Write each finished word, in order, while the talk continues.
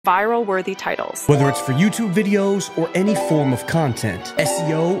viral-worthy titles. Whether it's for YouTube videos or any form of content,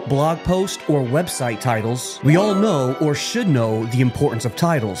 SEO, blog post, or website titles, we all know or should know the importance of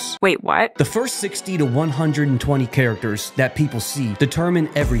titles. Wait, what? The first 60 to 120 characters that people see determine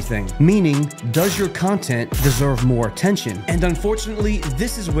everything, meaning, does your content deserve more attention? And unfortunately,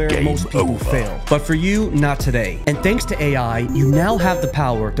 this is where most people fail. But for you, not today. And thanks to AI, you now have the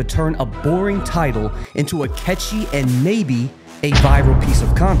power to turn a boring title into a catchy and maybe a viral piece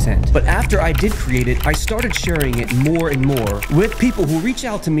of content. But after I did create it, I started sharing it more and more with people who reach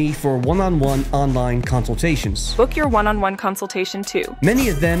out to me for one-on-one online consultations. Book your one-on-one consultation too. Many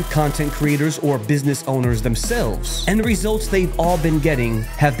of them content creators or business owners themselves. And the results they've all been getting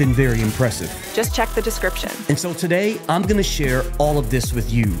have been very impressive. Just check the description. And so today, I'm gonna share all of this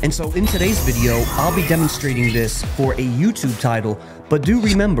with you. And so in today's video, I'll be demonstrating this for a YouTube title. But do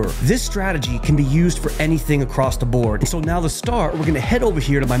remember, this strategy can be used for anything across the board. And so now to start, we're gonna head over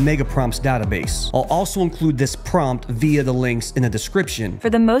here to my Mega Prompts database. I'll also include this prompt via the links in the description. For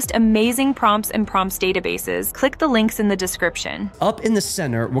the most amazing prompts and prompts databases, click the links in the description. Up in the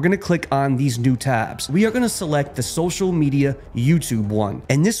center, we're gonna click on these new tabs. We are gonna select the social media YouTube one.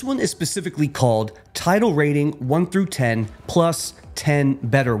 And this one is specifically called Title Rating 1 through 10 plus 10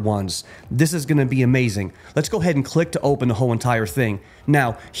 better ones. This is going to be amazing. Let's go ahead and click to open the whole entire thing.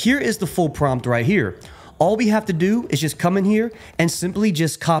 Now, here is the full prompt right here. All we have to do is just come in here and simply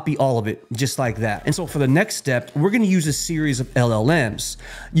just copy all of it, just like that. And so for the next step, we're going to use a series of LLMs.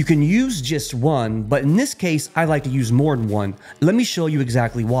 You can use just one, but in this case, I like to use more than one. Let me show you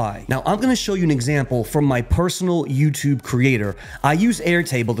exactly why. Now, I'm going to show you an example from my personal YouTube creator. I use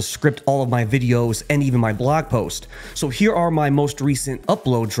Airtable to script all of my videos and even my blog post. So here are my most recent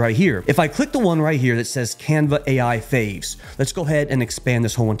uploads right here. If I click the one right here that says Canva AI Faves, let's go ahead and expand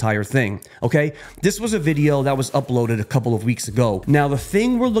this whole entire thing. Okay, this was a video that was uploaded a couple of weeks ago. Now, the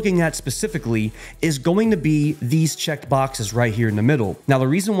thing we're looking at specifically is going to be these checked boxes right here in the middle. Now, the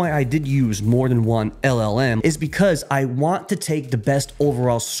reason why I did use more than one LLM is because I want to take the best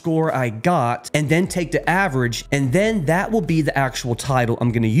overall score I got and then take the average, and then that will be the actual title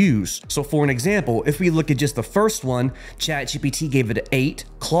I'm going to use. So for an example, if we look at just the first one, ChatGPT gave it an 8,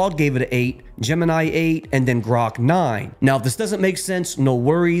 Claude gave it an 8, Gemini 8, and then Grok 9. Now, if this doesn't make sense, no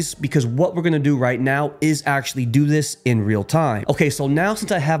worries, because what we're going to do right now is actually do this in real time. Okay, so now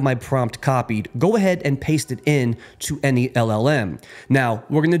since I have my prompt copied, go ahead and paste it in to any LLM. Now,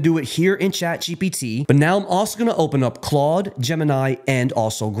 we're going to do it here in ChatGPT, but now I'm also going to open up Claude, Gemini, and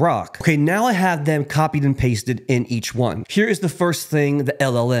also Grok. Okay, now I have them copied and pasted in each one. Here is the first thing the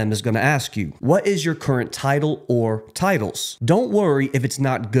LLM is going to ask you. What is your current title or titles? Don't worry if it's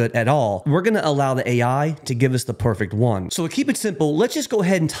not good at all. We're going to allow the AI to give us the perfect one. So to keep it simple, let's just go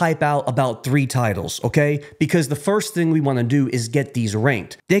ahead and type out about 3 titles, okay? Because the first thing we want to do is get these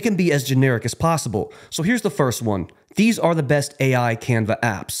ranked. They can be as generic as possible. So here's the first one. These are the best AI Canva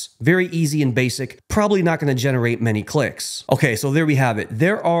apps. Very easy and basic, probably not going to generate many clicks. Okay, so there we have it.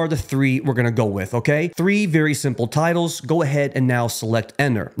 There are the 3 we're going to go with, okay? 3 very simple titles. Go ahead and now select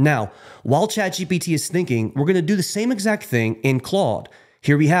enter. Now, while ChatGPT is thinking, we're going to do the same exact thing in Claude.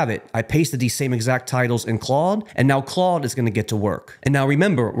 Here we have it. I pasted these same exact titles in Claude, and now Claude is going to get to work. And now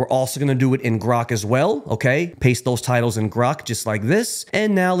remember, we're also going to do it in Grok as well, okay? Paste those titles in Grok just like this.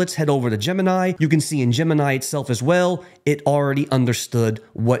 And now let's head over to Gemini. You can see in Gemini itself as well, it already understood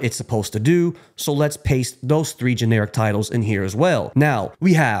what it's supposed to do. So let's paste those 3 generic titles in here as well. Now,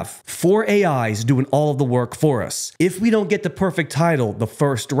 we have 4 AIs doing all of the work for us. If we don't get the perfect title the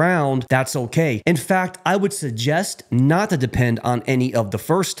first round, that's okay. In fact, I would suggest not to depend on any of the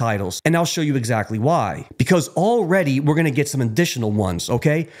first titles, and I'll show you exactly why. Because already we're going to get some additional ones,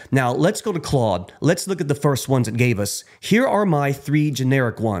 okay? Now, let's go to Claude. Let's look at the first ones it gave us. Here are my 3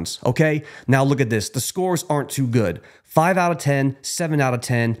 generic ones, okay? Now look at this. The scores aren't too good. 5 out of 10, 7 out of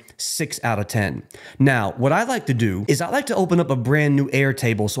 10, 6 out of 10. Now, what I like to do is I like to open up a brand new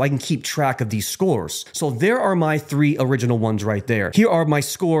Airtable so I can keep track of these scores. So there are my 3 original ones right there. Here are my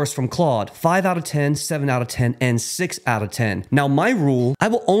scores from Claude, 5 out of 10, 7 out of 10, and 6 out of 10. Now, my rule, I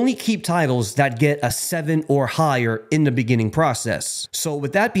will only keep titles that get a 7 or higher in the beginning process. So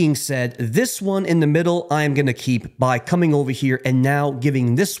with that being said, this one in the middle, I am going to keep by coming over here and now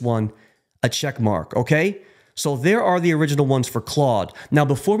giving this one a check mark, okay? So there are the original ones for Claude. Now,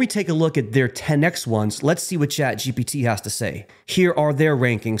 before we take a look at their 10x ones, let's see what ChatGPT has to say. Here are their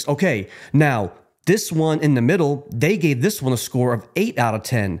rankings. Okay, now, this one in the middle, they gave this one a score of 8 out of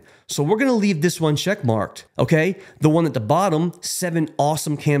 10. So we're going to leave this one check marked, okay? The one at the bottom, 7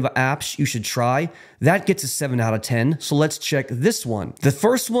 awesome Canva apps you should try. That gets a 7 out of 10. So let's check this one. The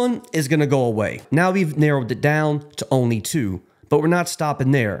first one is going to go away. Now we've narrowed it down to only 2. but we're not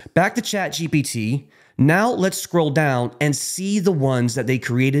stopping there. Back to ChatGPT. Now let's scroll down and see the ones that they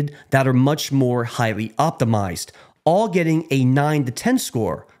created that are much more highly optimized, all getting a 9 to 10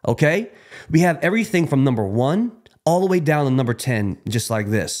 score, okay? We have everything from number 1 all the way down to number 10, just like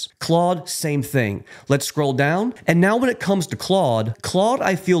this. Claude, same thing. Let's scroll down. And now when it comes to Claude,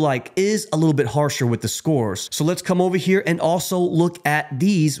 I feel like is a little bit harsher with the scores. So let's come over here and also look at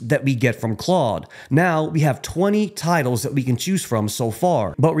these that we get from Claude. Now we have 20 titles that we can choose from so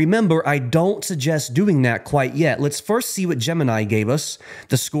far. But remember, I don't suggest doing that quite yet. Let's first see what Gemini gave us,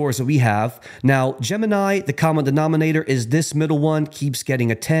 the scores that we have. Now, Gemini, the common denominator is this middle one, keeps getting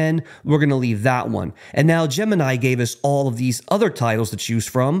a 10. We're going to leave that one. And now Gemini gave us all of these other titles to choose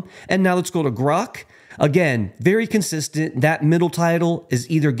from. And now let's go to Grok. Again, very consistent. That middle title is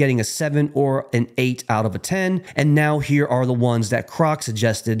either getting a 7 or an 8 out of a 10. And now here are the ones that Grok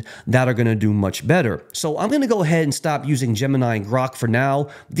suggested that are going to do much better. So I'm going to go ahead and stop using Gemini and Grok for now.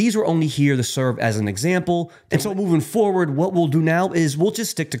 These are only here to serve as an example. And so moving forward, what we'll do now is we'll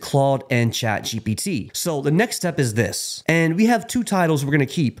just stick to Claude and ChatGPT. So the next step is this. And we have 2 titles we're going to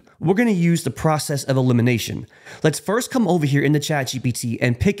keep. We're going to use the process of elimination. Let's first come over here in the ChatGPT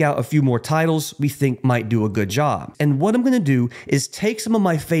and pick out a few more titles we think might do a good job. And what I'm going to do is take some of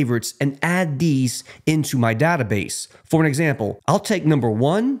my favorites and add these into my database. For an example, I'll take number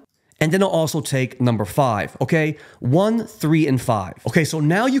 1, and then I'll also take number 5, okay? 1, 3, and 5. Okay, so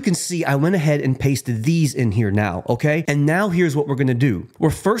now you can see I went ahead and pasted these in here now, okay? And now here's what we're gonna do. We're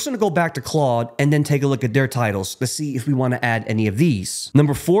first gonna go back to Claude and then take a look at their titles to see if we wanna add any of these.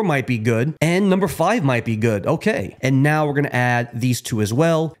 Number 4 might be good, and number 5 might be good, okay. And now we're gonna add these 2 as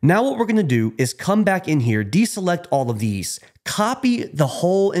well. Now what we're gonna do is come back in here, deselect all of these, copy the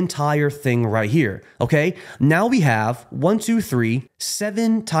whole entire thing right here, okay? Now we have 1, 2, 3,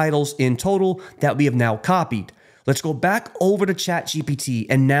 7 titles in total that we have now copied. Let's go back over to ChatGPT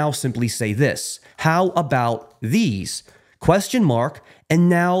and now simply say this. How about these? Question mark, and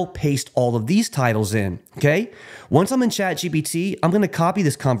now paste all of these titles in, okay? Once I'm in ChatGPT, I'm gonna copy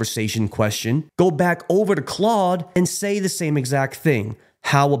this conversation question, go back over to Claude and say the same exact thing.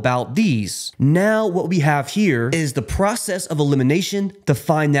 How about these? Now what we have here is the process of elimination to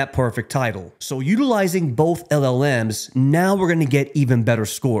find that perfect title. So utilizing both LLMs, now we're gonna get even better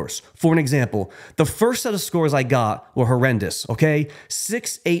scores. For an example, the first set of scores I got were horrendous, okay?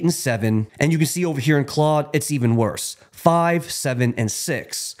 6, 8, and 7. And you can see over here in Claude, it's even worse. 5, 7, and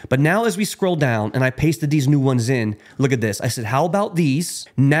 6. But now as we scroll down and I pasted these new ones in, look at this. I said, how about these?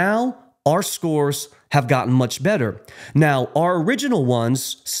 Now our scores have gotten much better. Now, our original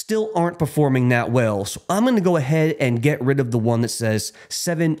ones still aren't performing that well, so I'm gonna go ahead and get rid of the one that says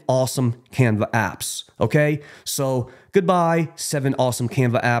 7 awesome Canva apps, okay? So, goodbye, 7 awesome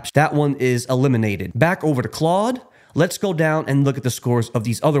Canva apps. That one is eliminated. Back over to Claude. Let's go down and look at the scores of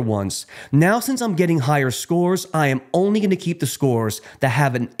these other ones. Now, since I'm getting higher scores, I am only gonna keep the scores that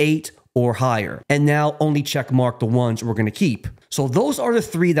have an 8 or higher. And now only check mark the ones we're gonna keep. So those are the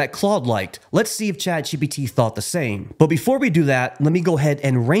 3 that Claude liked. Let's see if ChatGPT thought the same. But before we do that, let me go ahead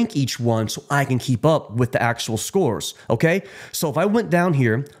and rank each one so I can keep up with the actual scores, okay? So if I went down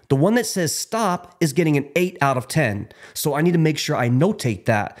here, the one that says stop is getting an 8 out of 10. So I need to make sure I notate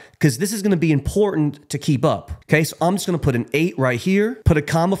that because this is gonna be important to keep up, okay? So I'm just gonna put an 8 right here, put a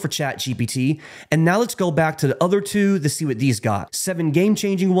comma for ChatGPT, and now let's go back to the other 2 to see what these got. 7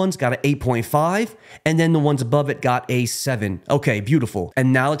 game-changing ones got an 8.5, and then the ones above it got a 7. Okay, beautiful.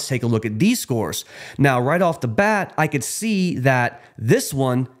 And now let's take a look at these scores. Now, right off the bat, I could see that this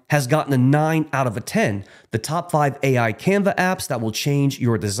one has gotten a 9 out of a 10. The top 5 AI Canva apps that will change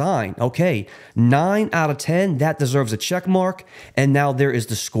your design. Okay, 9 out of 10, that deserves a check mark. And now there is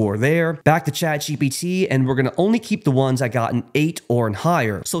the score there. Back to ChatGPT, and we're gonna only keep the ones that got an 8 or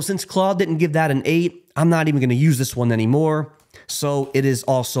higher. So since Claude didn't give that an 8, I'm not even gonna use this one anymore. So it is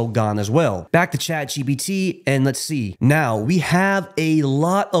also gone as well. Back to ChatGPT, and let's see. Now we have a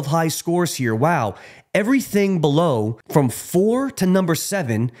lot of high scores here. Wow. Everything below from 4 to number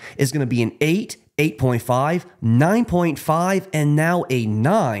 7 is going to be an 8, 8.5, 9.5, and now a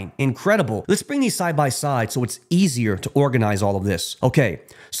 9. Incredible. Let's bring these side by side so it's easier to organize all of this. Okay,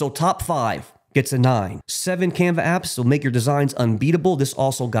 so top 5 gets a 9. 7 Canva apps will make your designs unbeatable. This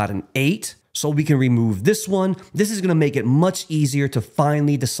also got an 8. So we can remove this one. This is going to make it much easier to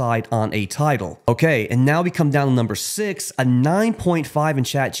finally decide on a title. Okay, and now we come down to number 6, a 9.5 in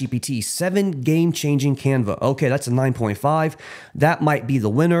ChatGPT, 7 game-changing Canva. Okay, that's a 9.5. That might be the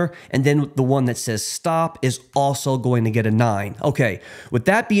winner. And then the one that says stop is also going to get a 9. Okay, with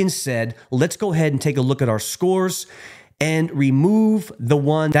that being said, let's go ahead and take a look at our scores. and remove the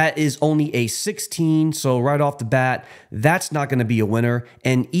one that is only a 16. So right off the bat, that's not going to be a winner.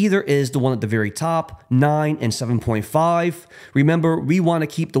 And either is the one at the very top, 9 and 7.5. Remember, we want to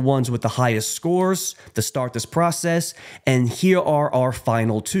keep the ones with the highest scores to start this process. And here are our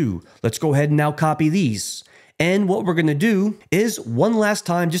final two. Let's go ahead and now copy these. And what we're going to do is one last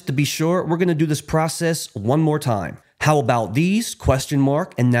time, just to be sure, we're going to do this process one more time. How about these? Question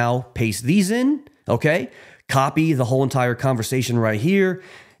mark. And now paste these in. Okay. Copy the whole entire conversation right here.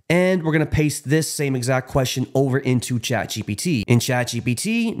 And we're going to paste this same exact question over into ChatGPT. In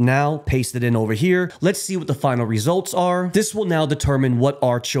ChatGPT, now paste it in over here. Let's see what the final results are. This will now determine what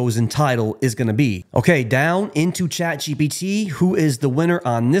our chosen title is going to be. Okay, down into ChatGPT, who is the winner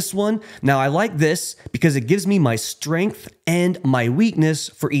on this one? Now, I like this because it gives me my strength and my weakness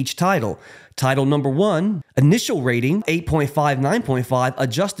for each title. Title number 1, initial rating, 8.5, 9.5.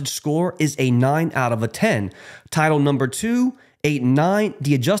 Adjusted score is a 9 out of a 10. Title number 2, 8 and 9.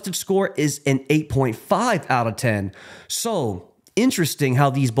 The adjusted score is an 8.5 out of 10. So interesting how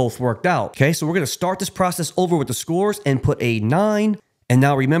these both worked out. Okay, so we're going to start this process over with the scores and put a 9. And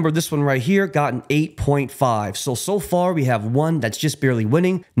now remember, this one right here got an 8.5. So far we have one that's just barely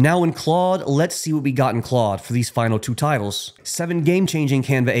winning. Now in Claude, let's see what we got in Claude for these final two titles. 7 game-changing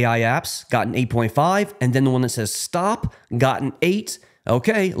Canva AI apps got an 8.5. And then the one that says stop got an 8.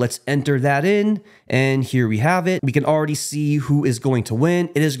 Okay, let's enter that in, and here we have it. We can already see who is going to win.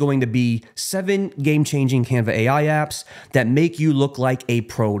 It is going to be 7 game-changing Canva AI apps that make you look like a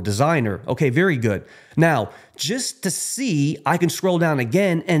pro designer. Okay, very good. Now, just to see, I can scroll down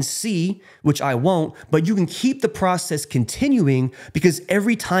again and see, which I won't, but you can keep the process continuing because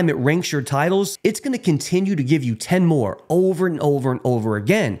every time it ranks your titles, it's going to continue to give you 10 more over and over and over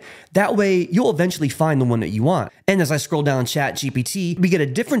again. That way, you'll eventually find the one that you want. And as I scroll down ChatGPT, we get a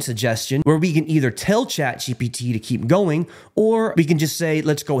different suggestion where we can either tell ChatGPT to keep going, or we can just say,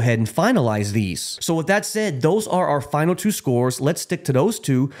 let's go ahead and finalize these. So with that said, those are our final two scores. Let's stick to those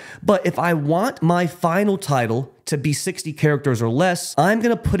two. But if I want my final title to be 60 characters or less, I'm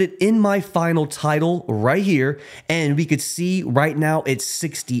going to put it in my final title right here, and we could see right now it's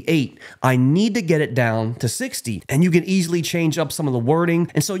 68. I need to get it down to 60, and you can easily change up some of the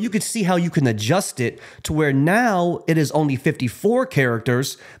wording, and so you could see how you can adjust it to where now it is only 54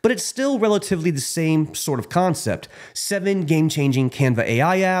 characters, but it's still relatively the same sort of concept. 7 game-changing Canva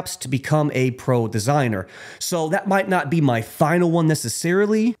AI apps to become a pro designer. So that might not be my final one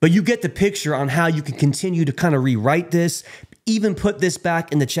necessarily, but you get the picture on how you can continue to kind of rewrite this, even put this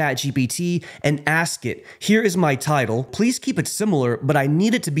back in the ChatGPT and ask it, here is my title. Please keep it similar, but I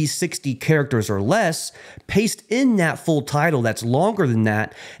need it to be 60 characters or less. Paste in that full title that's longer than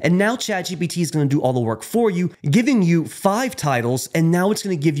that. And now ChatGPT is going to do all the work for you, giving you 5 titles. And now it's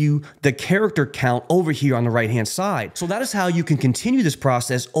going to give you the character count over here on the right-hand side. So that is how you can continue this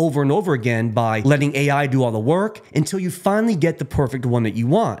process over and over again by letting AI do all the work until you finally get the perfect one that you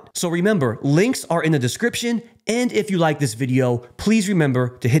want. So remember, links are in the description. And if you like this video, please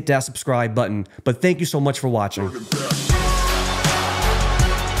remember to hit that subscribe button. But thank you so much for watching.